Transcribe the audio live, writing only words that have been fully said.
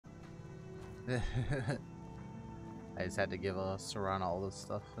I just had to give us around all this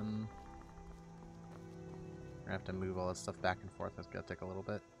stuff, and we're gonna have to move all this stuff back and forth. That's gonna take a little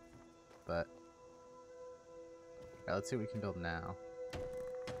bit, but yeah, let's see what we can build now.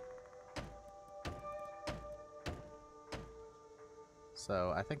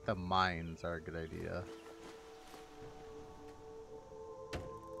 So I think the mines are a good idea.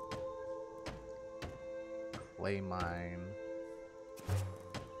 Clay mine.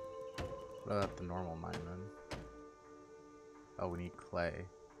 What about the normal mine then? Oh, we need clay.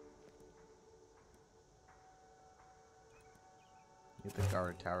 Get the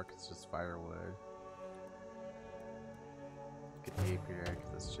guard tower because it's just firewood. Get the apiary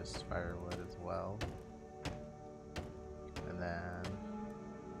because it's just firewood as well. And then...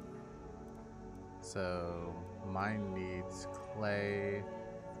 So, mine needs clay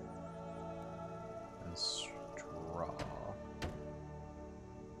and straw.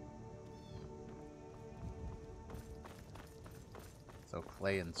 So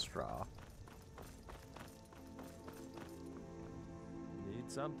clay and straw. Need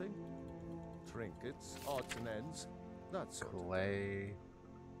something? Trinkets, odds and ends, that sort of thing. Clay.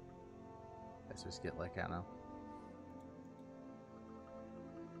 Let's just get like, I don't know.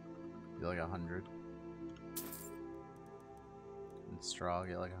 Get like 100. And straw,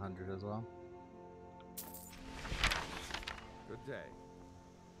 get like 100 as well. Good day.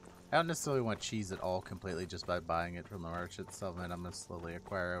 I don't necessarily want cheese at all completely just by buying it from the merchant settlement. I'm going to slowly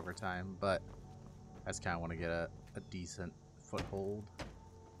acquire over time, but I just kind of want to get a decent foothold.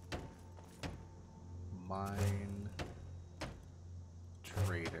 Mine.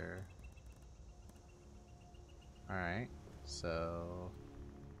 Trader. Alright, so...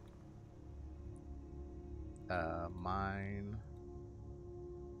 mine...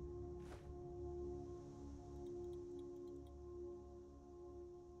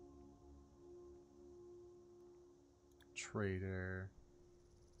 Trader.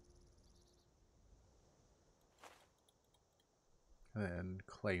 And then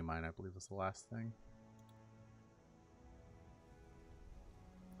clay mine, I believe, was the last thing.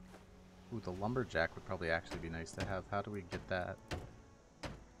 Ooh, the lumberjack would probably actually be nice to have. How do we get that? I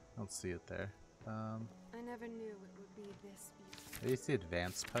don't see it there. I never knew it would be this beautiful. Maybe it's the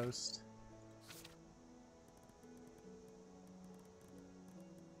advanced post.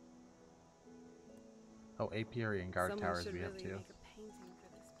 Oh, apiary and guard towers we have too. Make a painting for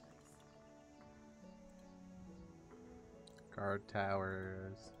this place. Guard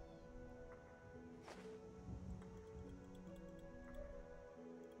towers.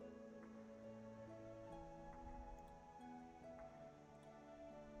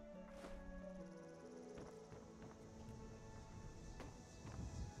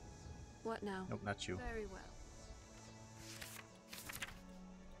 What now? Nope, not you. Very well.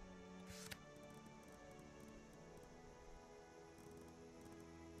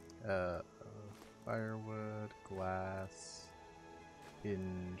 Firewood, glass,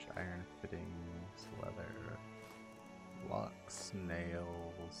 hinge, iron fittings, leather, locks,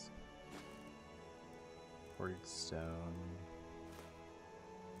 nails, quarried stone,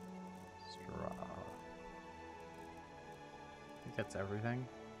 straw. I think that's everything.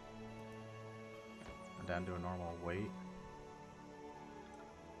 I'm down to a normal weight.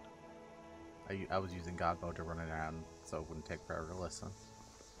 I was using God mode to run it around so it wouldn't take forever to listen.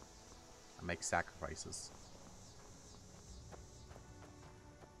 I make sacrifices.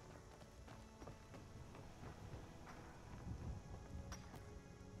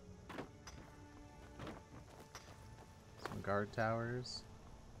 Some guard towers.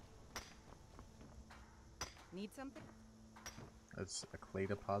 Need something? There's a clay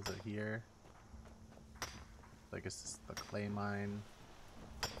deposit here. I guess this is the clay mine.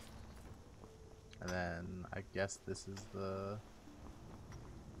 And then I guess this is the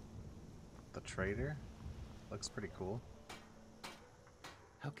trader. Looks pretty cool.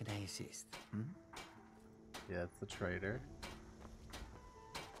 How can I assist? Yeah, it's the trader.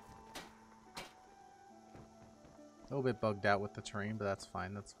 A little bit bugged out with the terrain, but that's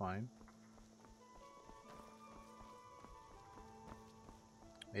fine, that's fine.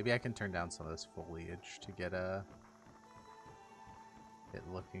 Maybe I can turn down some of this foliage to get it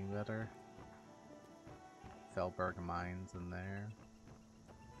looking better. Felberg mines in there.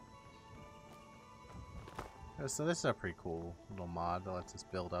 So this is a pretty cool little mod that lets us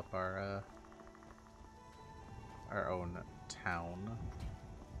build up our own town.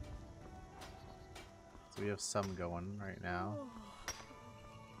 So we have some going right now.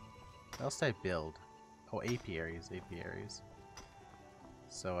 What else did I build? Oh, apiaries, apiaries.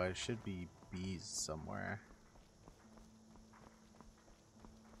 So I should be bees somewhere.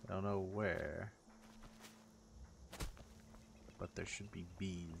 Don't know where. But there should be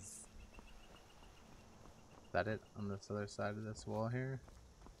bees. Is that it on this other side of this wall here?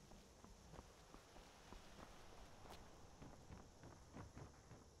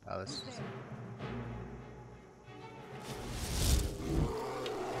 Oh, this is...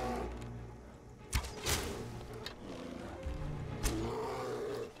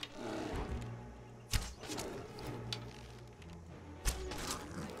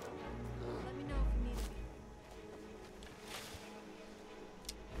 Let me know if you need me.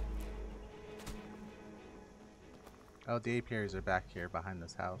 Oh, the apiaries are back here behind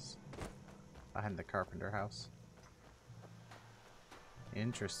this house. Behind the carpenter house.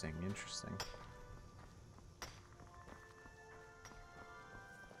 Interesting, interesting.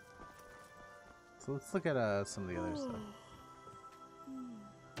 So let's look at some of the other stuff.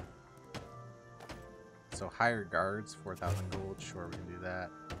 So hire guards, 4,000 gold. Sure, we can do that.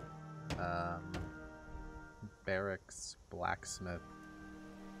 Barracks, blacksmith,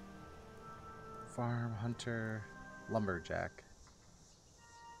 farm, hunter, lumberjack.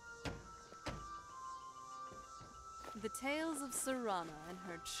 The Tales of Serana and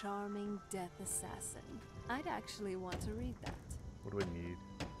her charming death assassin. I'd actually want to read that. What do we need?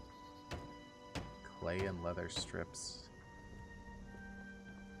 Clay and leather strips.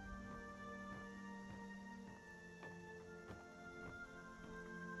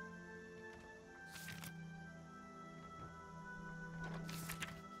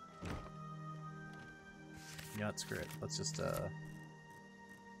 Yeah, let's screw it. Let's just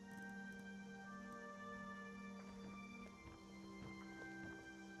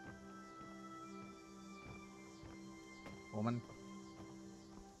woman.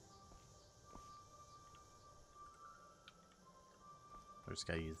 We're just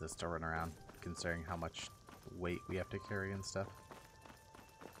gotta use this to run around, considering how much weight we have to carry and stuff.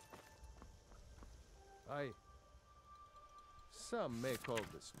 Some may call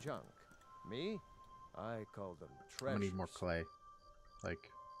this junk. Me? I call them treasures. We need more clay. Like,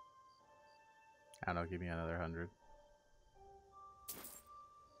 I don't know, give me another 100.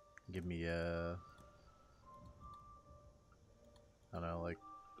 Give me I don't know, like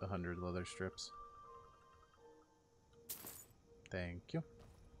 100 leather strips. Thank you.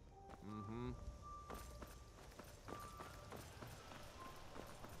 Mm-hmm.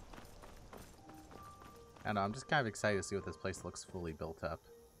 I know, I'm just kind of excited to see what this place looks fully built up.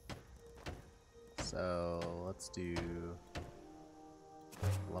 So let's do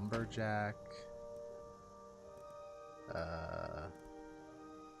lumberjack.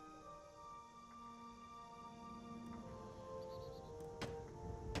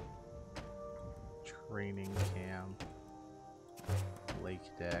 Training camp, lake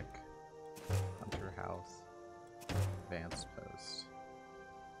deck, hunter house, advanced post.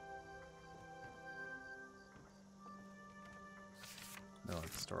 No,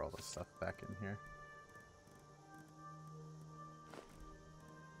 let's store all this stuff back in here.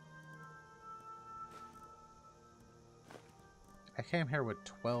 I came here with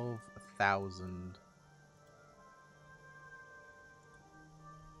 12,000.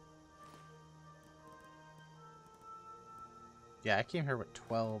 Yeah, I came here with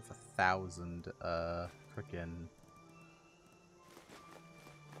 12,000 frickin'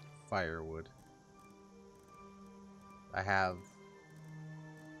 firewood. I have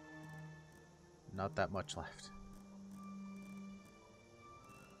not that much left.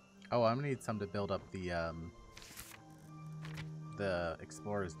 Oh, I'm gonna need some to build up the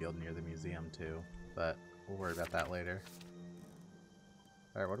Explorers Guild near the museum too, but we'll worry about that later.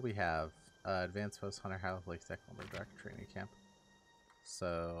 Alright, what do we have? Advanced Post, Hunter House, Lake Deck, Lumberjack, Training Camp.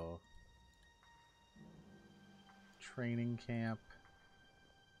 So, Training Camp.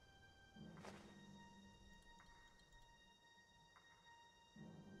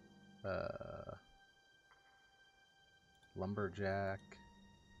 Lumberjack.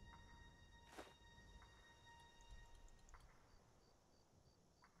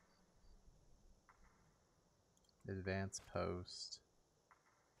 Advanced Post.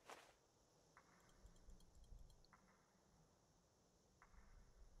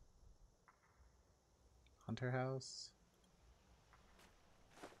 Hunter House.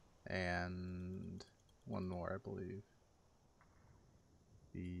 And one more, I believe.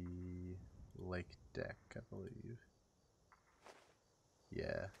 The Lake Deck, I believe.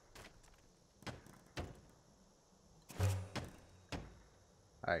 Yeah.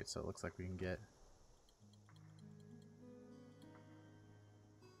 Alright, so it looks like we can get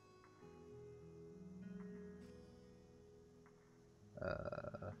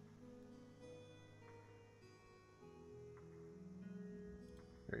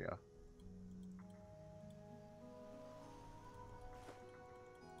we go.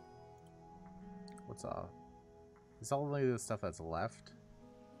 What's all? Is only the stuff that's left?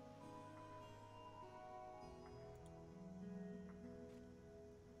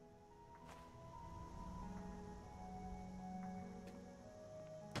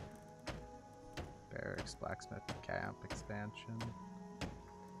 Barracks, blacksmith, camp expansion.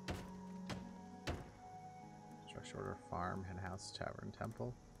 Structure order, farm, hen house, tavern,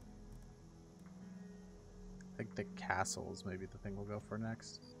 temple. I think the castles maybe the thing we'll go for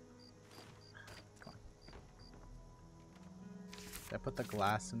next. Come on. Did I put the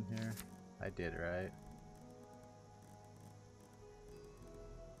glass in here? I did, right?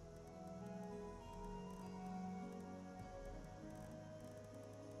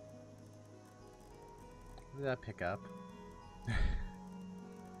 What did I pick up?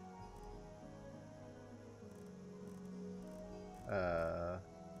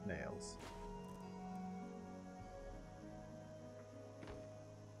 Nails.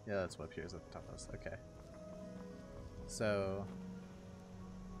 Yeah, that's what appears at the top of this. Okay. So,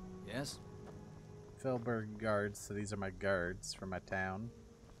 Yes? Philberg guards, so these are my guards from my town.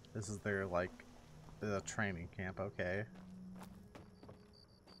 This is their, like, the training camp, okay.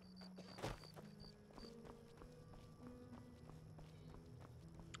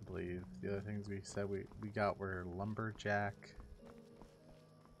 I believe the other things we said we got were lumberjack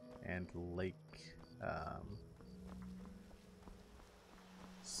and lake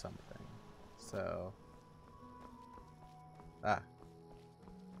something. So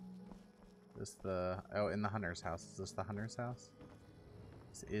this in the hunter's house. Is this the hunter's house?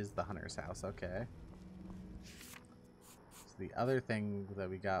 This is the hunter's house, okay. So the other thing that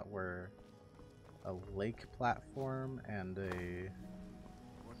we got were a lake platform and a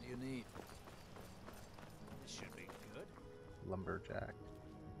What do you need? This should be good. lumberjack.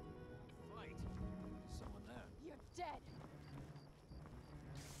 Fight. Someone there. You're dead.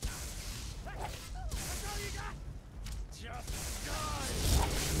 That's all you got? Just die!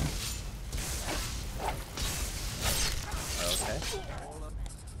 Okay. All up.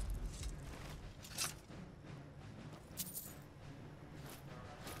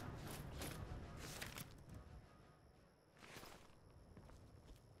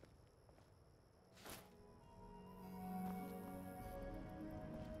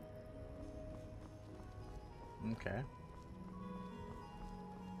 Okay.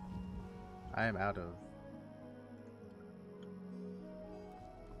 I am out of...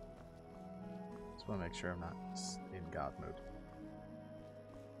 Just want to make sure I'm not in God mode.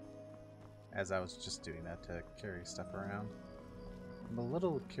 As I was just doing that to carry stuff around. I'm a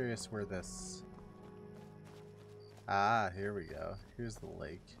little curious where this... Ah, here we go. Here's the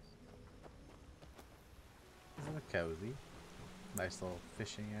lake. Isn't it cozy? Nice little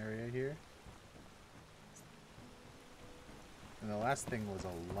fishing area here. And the last thing was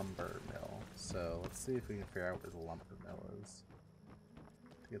a lumber mill. So let's see if we can figure out where the lumber mill is.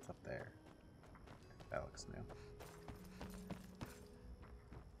 I think it's up there. That looks new.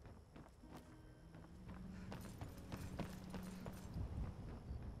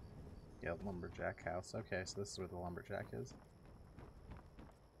 Yeah, lumberjack house. Okay, so this is where the lumberjack is.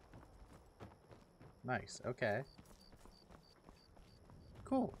 Nice, okay.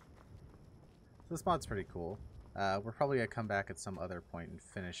 Cool. So this mod's pretty cool. We're probably gonna come back at some other point and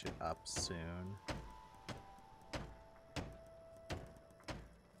finish it up soon.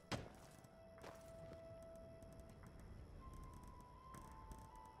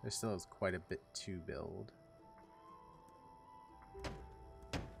 There still is quite a bit to build.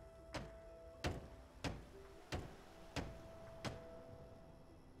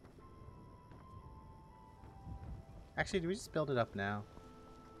 Actually, do we just build it up now?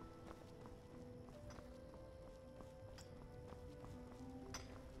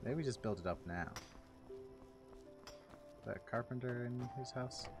 Maybe we just build it up now. Is that carpenter in his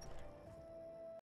house?